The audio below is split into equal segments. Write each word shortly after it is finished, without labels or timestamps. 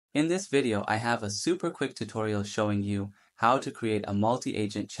In this video, I have a super quick tutorial showing you how to create a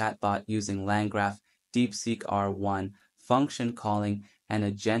multi-agent chatbot using LangGraph DeepSeek-R1, function calling, and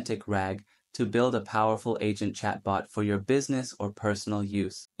Agentic RAG to build a powerful agent chatbot for your business or personal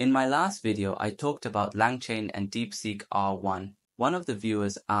use. In my last video, I talked about LangChain and DeepSeek-R1. One of the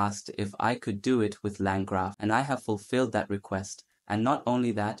viewers asked if I could do it with LangGraph, and I have fulfilled that request. And not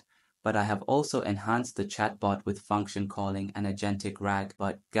only that, but I have also enhanced the chatbot with function calling and Agentic RAG,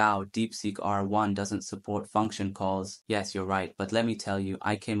 but DeepSeek-R1 doesn't support function calls. Yes, you're right, but let me tell you,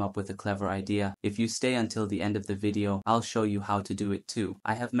 I came up with a clever idea. If you stay until the end of the video, I'll show you how to do it too.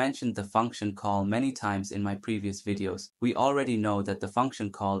 I have mentioned the function call many times in my previous videos. We already know that the function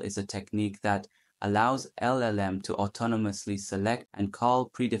call is a technique that allows LLM to autonomously select and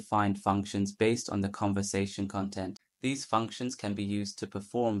call predefined functions based on the conversation content. These functions can be used to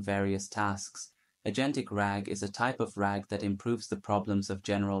perform various tasks. Agentic RAG is a type of RAG that improves the problems of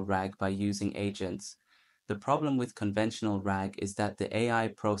general RAG by using agents. The problem with conventional RAG is that the AI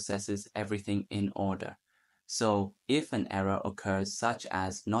processes everything in order. So, if an error occurs, such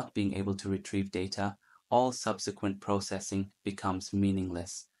as not being able to retrieve data, all subsequent processing becomes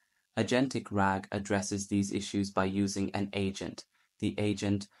meaningless. Agentic RAG addresses these issues by using an agent. The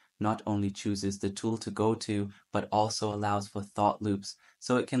agent not only chooses the tool to go to, but also allows for thought loops,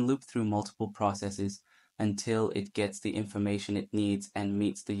 so it can loop through multiple processes until it gets the information it needs and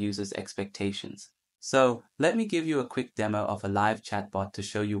meets the user's expectations. So, let me give you a quick demo of a live chatbot to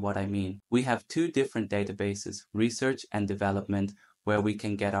show you what I mean. We have two different databases, research and development, where we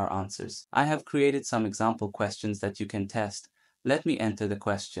can get our answers. I have created some example questions that you can test. Let me enter the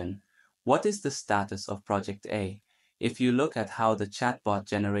question. What is the status of Project A? If you look at how the chatbot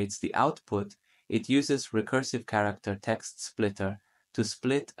generates the output, it uses recursive character text splitter to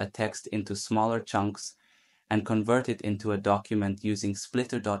split a text into smaller chunks and convert it into a document using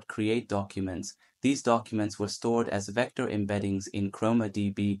splitter.createDocuments. These documents were stored as vector embeddings in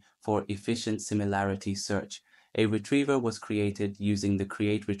ChromaDB for efficient similarity search. A retriever was created using the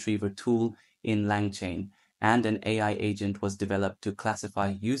create_retriever tool in LangChain, and an AI agent was developed to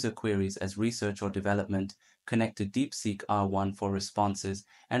classify user queries as research or development, connect to DeepSeek-R1 for responses,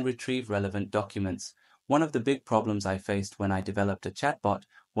 and retrieve relevant documents. One of the big problems I faced when I developed a chatbot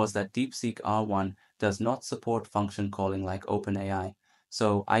was that DeepSeek-R1 does not support function calling like OpenAI.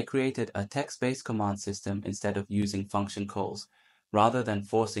 So I created a text-based command system instead of using function calls. Rather than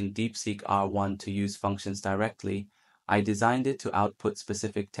forcing DeepSeek-R1 to use functions directly, I designed it to output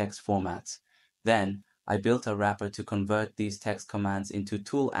specific text formats. Then, I built a wrapper to convert these text commands into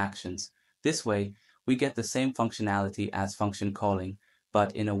tool actions. This way, we get the same functionality as function calling,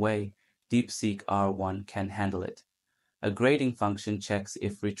 but in a way, DeepSeek-R1 can handle it. A grading function checks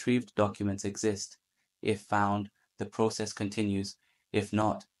if retrieved documents exist. If found, the process continues. If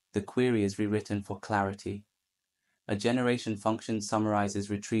not, the query is rewritten for clarity. A generation function summarizes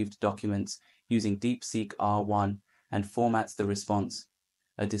retrieved documents using DeepSeek-R1 and formats the response.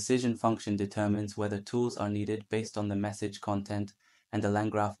 A decision function determines whether tools are needed based on the message content, and a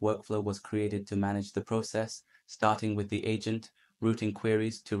LangGraph workflow was created to manage the process, starting with the agent, routing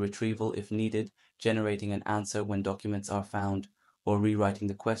queries to retrieval if needed, generating an answer when documents are found, or rewriting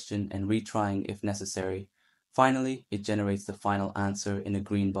the question and retrying if necessary. Finally, it generates the final answer in a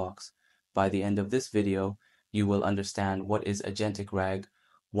green box. By the end of this video, you will understand what is Agentic RAG,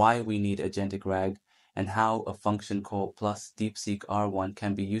 why we need Agentic RAG, and how a function call plus DeepSeek-R1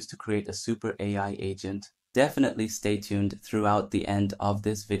 can be used to create a super AI agent. Definitely stay tuned throughout the end of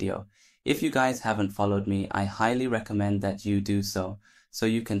this video. If you guys haven't followed me, I highly recommend that you do so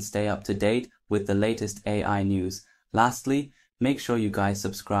you can stay up to date with the latest AI news. Lastly, make sure you guys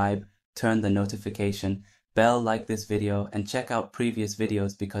subscribe, turn the notification bell, like this video, and check out previous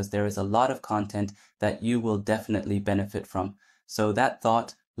videos because there is a lot of content that you will definitely benefit from. So that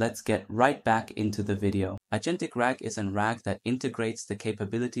thought, let's get right back into the video. Agentic RAG is a RAG that integrates the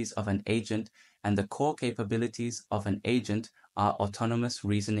capabilities of an agent, and the core capabilities of an agent are autonomous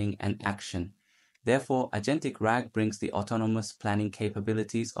reasoning and action. Therefore, Agentic RAG brings the autonomous planning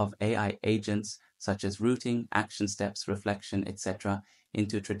capabilities of AI agents, such as routing, action steps, reflection, etc.,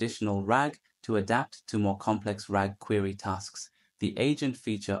 into traditional RAG to adapt to more complex RAG query tasks. The agent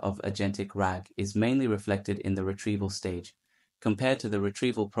feature of Agentic RAG is mainly reflected in the retrieval stage. Compared to the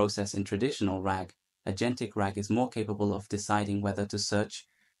retrieval process in traditional RAG, Agentic RAG is more capable of deciding whether to search,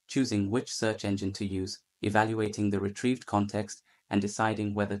 choosing which search engine to use, evaluating the retrieved context, and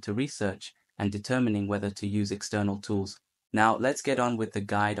deciding whether to research, and determining whether to use external tools. Now let's get on with the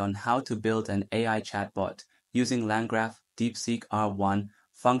guide on how to build an AI chatbot using LangGraph, DeepSeek-R1,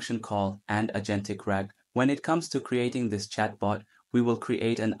 function call, and Agentic RAG. When it comes to creating this chatbot, we will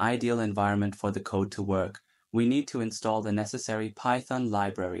create an ideal environment for the code to work. We need to install the necessary Python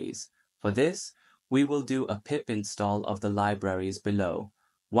libraries. For this, we will do a pip install of the libraries below.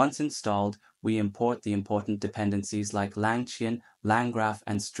 Once installed, we import the important dependencies like LangChain, LangGraph,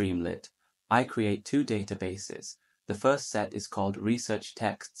 and Streamlit. I create two databases. The first set is called research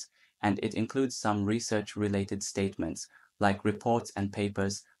texts, and it includes some research-related statements, like reports and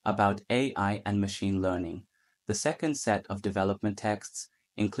papers about AI and machine learning. The second set of development texts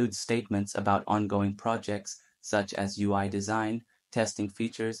includes statements about ongoing projects such as UI design, testing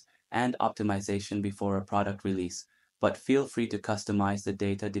features, and optimization before a product release, but feel free to customize the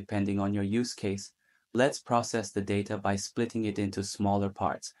data depending on your use case. Let's process the data by splitting it into smaller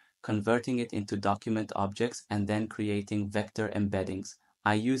parts, converting it into document objects, and then creating vector embeddings.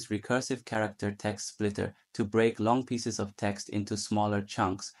 I use recursive character text splitter to break long pieces of text into smaller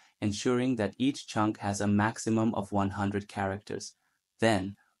chunks, ensuring that each chunk has a maximum of 100 characters.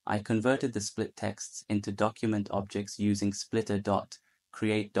 Then, I converted the split texts into document objects using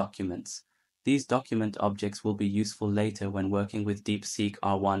splitter.create documents. These document objects will be useful later when working with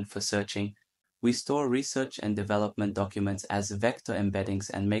DeepSeek-R1 for searching. We store research and development documents as vector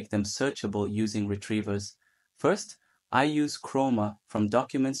embeddings and make them searchable using retrievers. First, I use Chroma from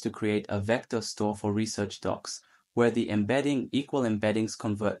documents to create a vector store for research docs, where the embedding equal embeddings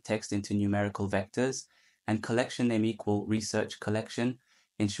convert text into numerical vectors, and collection name equal research collection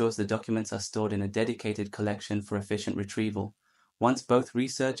ensures the documents are stored in a dedicated collection for efficient retrieval. Once both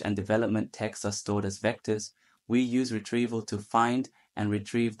research and development texts are stored as vectors, we use retrieval to find and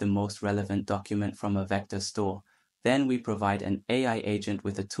retrieve the most relevant document from a vector store. Then we provide an AI agent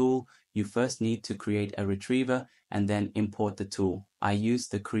with a tool. You first need to create a retriever and then import the tool. I use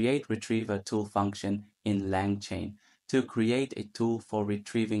the create retriever tool function in LangChain to create a tool for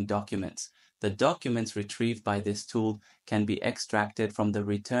retrieving documents. The documents retrieved by this tool can be extracted from the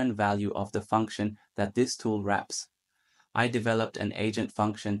return value of the function that this tool wraps. I developed an agent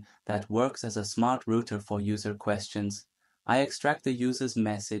function that works as a smart router for user questions. I extract the user's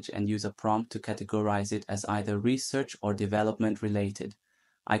message and use a prompt to categorize it as either research or development related.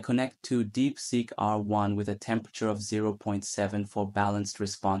 I connect to DeepSeek-R1 with a temperature of 0.7 for balanced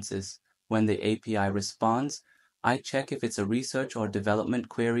responses. When the API responds, I check if it's a research or development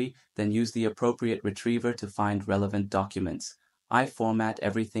query, then use the appropriate retriever to find relevant documents. I format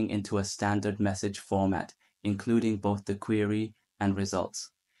everything into a standard message format, including both the query and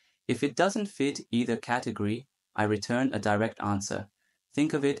results. If it doesn't fit either category, I return a direct answer.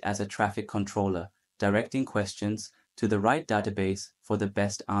 Think of it as a traffic controller, directing questions to the right database for the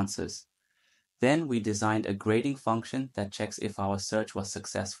best answers. Then we designed a grading function that checks if our search was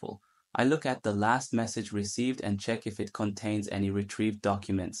successful. I look at the last message received and check if it contains any retrieved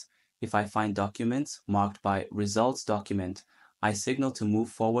documents. If I find documents marked by results document, I signal to move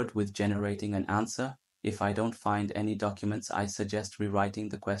forward with generating an answer. If I don't find any documents, I suggest rewriting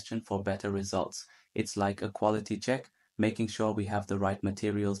the question for better results. It's like a quality check, making sure we have the right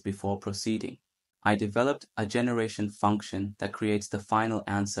materials before proceeding. I developed a generation function that creates the final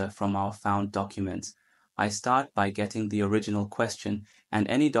answer from our found documents. I start by getting the original question and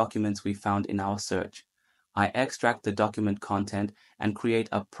any documents we found in our search. I extract the document content and create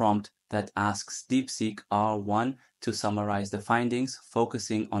a prompt that asks DeepSeek-R1 to summarize the findings,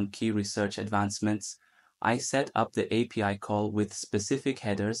 focusing on key research advancements. I set up the API call with specific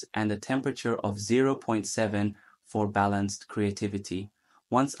headers and a temperature of 0.7 for balanced creativity.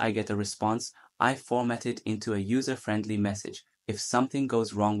 Once I get a response, I format it into a user-friendly message. If something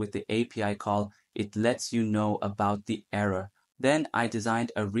goes wrong with the API call, it lets you know about the error. Then I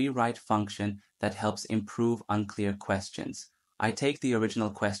designed a rewrite function that helps improve unclear questions. I take the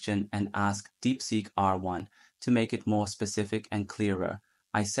original question and ask DeepSeek-R1 to make it more specific and clearer.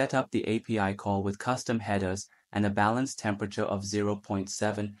 I set up the API call with custom headers and a balanced temperature of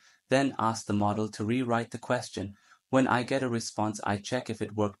 0.7, then ask the model to rewrite the question. When I get a response, I check if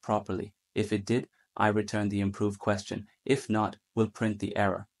it worked properly. If it did, I return the improved question. If not, we'll print the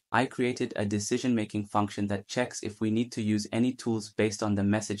error. I created a decision-making function that checks if we need to use any tools based on the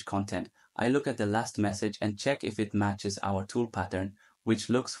message content. I look at the last message and check if it matches our tool pattern, which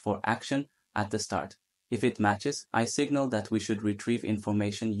looks for action at the start. If it matches, I signal that we should retrieve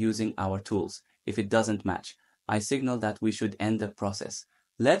information using our tools. If it doesn't match, I signal that we should end the process.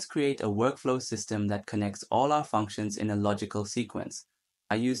 Let's create a workflow system that connects all our functions in a logical sequence.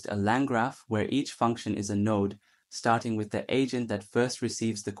 I used a LangGraph where each function is a node, starting with the agent that first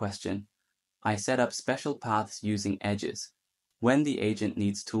receives the question. I set up special paths using edges. When the agent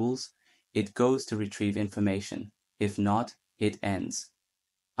needs tools, it goes to retrieve information. If not, it ends.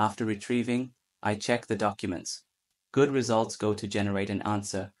 After retrieving, I check the documents. Good results go to generate an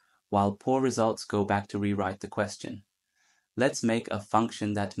answer, while poor results go back to rewrite the question. Let's make a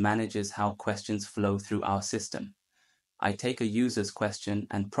function that manages how questions flow through our system. I take a user's question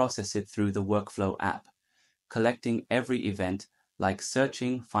and process it through the workflow app, collecting every event, like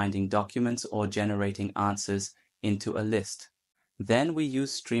searching, finding documents, or generating answers, into a list. Then we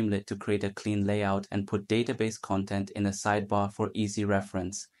use Streamlit to create a clean layout and put database content in a sidebar for easy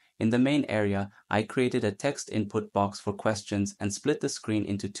reference. In the main area, I created a text input box for questions and split the screen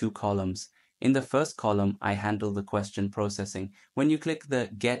into two columns. In the first column, I handle the question processing. When you click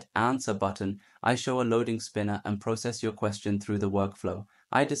the Get Answer button, I show a loading spinner and process your question through the workflow.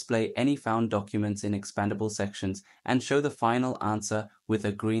 I display any found documents in expandable sections and show the final answer with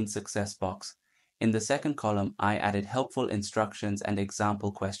a green success box. In the second column, I added helpful instructions and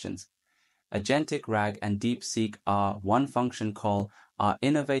example questions. Agentic RAG and DeepSeek-R1 function call are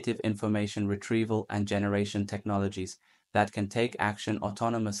innovative information retrieval and generation technologies that can take action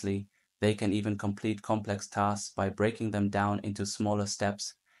autonomously. They can even complete complex tasks by breaking them down into smaller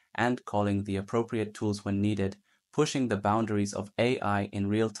steps and calling the appropriate tools when needed, pushing the boundaries of AI in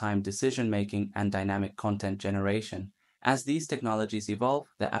real-time decision-making and dynamic content generation. As these technologies evolve,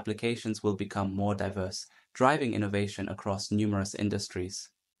 their applications will become more diverse, driving innovation across numerous industries.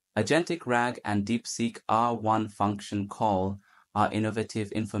 Agentic RAG and DeepSeek-R1 function call are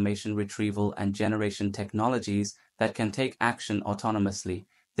innovative information retrieval and generation technologies that can take action autonomously.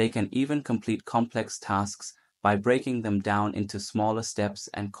 They can even complete complex tasks by breaking them down into smaller steps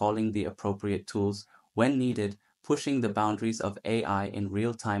and calling the appropriate tools when needed, pushing the boundaries of AI in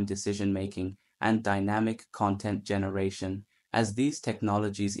real-time decision-making and dynamic content generation. As these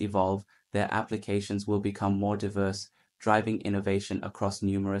technologies evolve, their applications will become more diverse, driving innovation across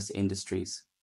numerous industries.